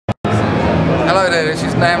there, this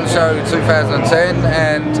is Namm Show 2010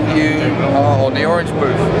 and you are on the orange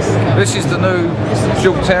booth. This is the new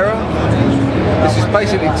Dual Terror. This is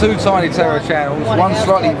basically two tiny Terror channels, one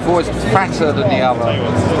slightly voiced fatter than the other.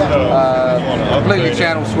 Completely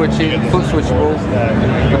channel switching, foot switchable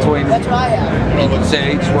between, you can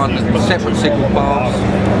set each one separate signal paths.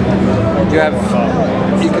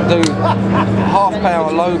 You can do half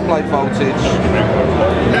power low plate voltage,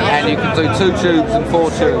 and you can do 2 tubes and 4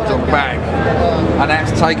 tubes on back, and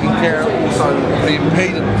that's taking care of also the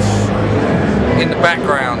impedance in the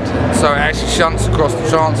background, so it actually shunts across the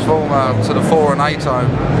transformer to the 4 and 8 ohm.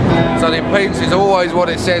 So the impedance is always what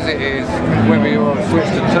it says it is, whether you're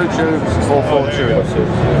switched to 2 tubes or 4 tubes,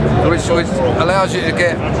 which allows you to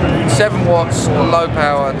get 7 watts low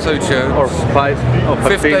power 2 tubes, or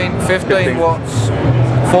 15 watts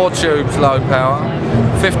 4 tubes low power,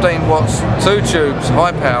 15 watts 2 tubes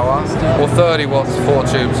high power, or 30 watts 4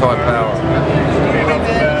 tubes high power.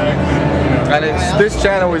 And this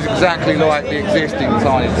channel is exactly like the existing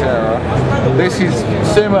Tiny Terror. This is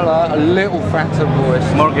similar, a little fatter voice.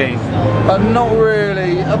 More gain. But not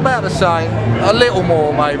really, about the same. A little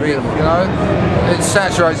more maybe, you know. It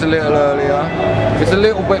saturates a little earlier. It's a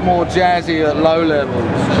little bit more jazzy at low levels,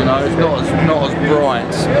 you know, it's not as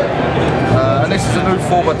bright. And this is a new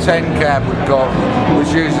 4x10 cab we've got,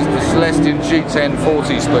 which uses the Celestion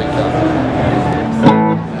G1040 speaker.